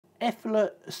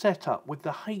Effortless setup with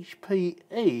the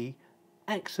HPE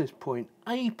access point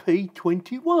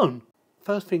AP21.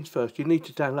 First things first, you need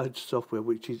to download the software,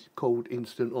 which is called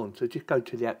Instant On. So just go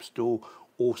to the App Store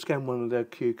or scan one of their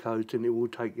QR codes and it will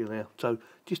take you there. So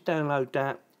just download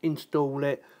that, install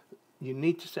it. You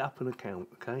need to set up an account,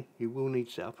 okay? You will need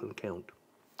to set up an account.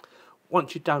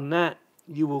 Once you've done that,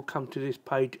 you will come to this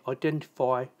page,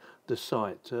 identify the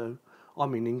site. So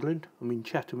I'm in England, I'm in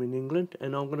Chatham in England,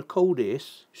 and I'm going to call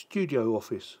this Studio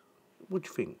Office. What do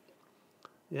you think?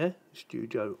 Yeah,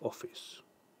 Studio Office.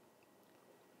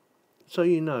 So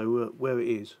you know where it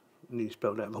is. I need to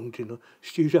spell that wrong, didn't I?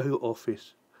 Studio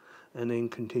Office. And then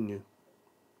continue.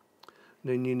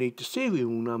 Then you need the serial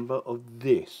number of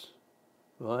this,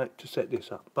 right, to set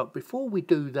this up. But before we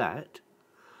do that,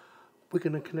 we're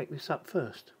going to connect this up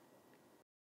first.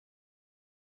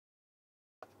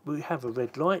 We have a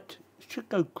red light. It should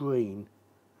go green,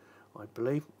 I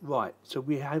believe. Right, so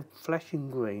we have flashing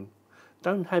green.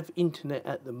 Don't have internet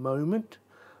at the moment,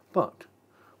 but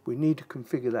we need to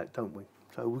configure that, don't we?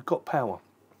 So we've got power.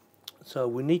 So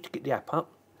we need to get the app up.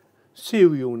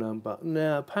 Serial number.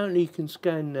 Now apparently you can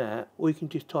scan that, or you can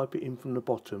just type it in from the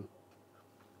bottom.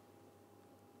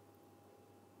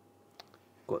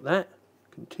 Got that.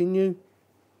 Continue.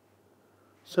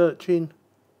 Searching.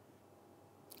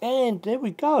 And there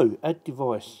we go. Add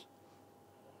device.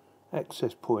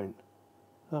 Access point.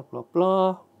 Blah blah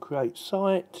blah. Create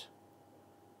site.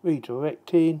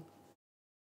 Redirecting.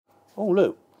 Oh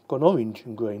look, gone orange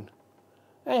and green.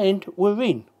 And we're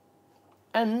in.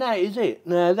 And that is it.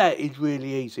 Now that is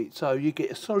really easy. So you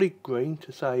get a solid green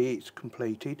to say it's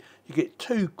completed. You get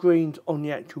 2 greens on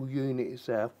the actual unit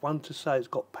itself. 1 to say it's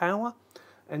got power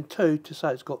and 2 to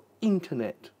say it's got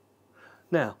internet.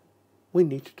 Now, we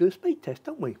need to do a speed test,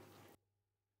 don't we?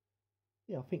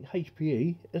 Yeah, I think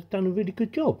HPE has done a really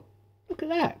good job. Look at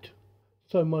that.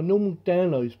 So my normal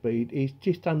download speed is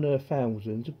just under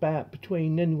 1,000, about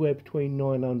anywhere between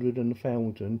 900 and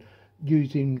 1,000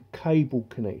 using cable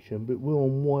connection, but we're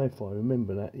on Wi-Fi,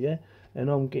 remember that, yeah? And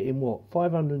I'm getting what,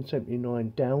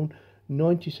 579 down,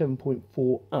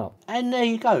 97.4 up. And there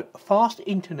you go, fast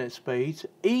internet speeds,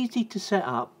 easy to set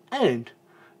up, and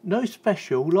no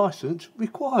special license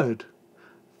required.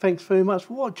 Thanks very much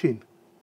for watching.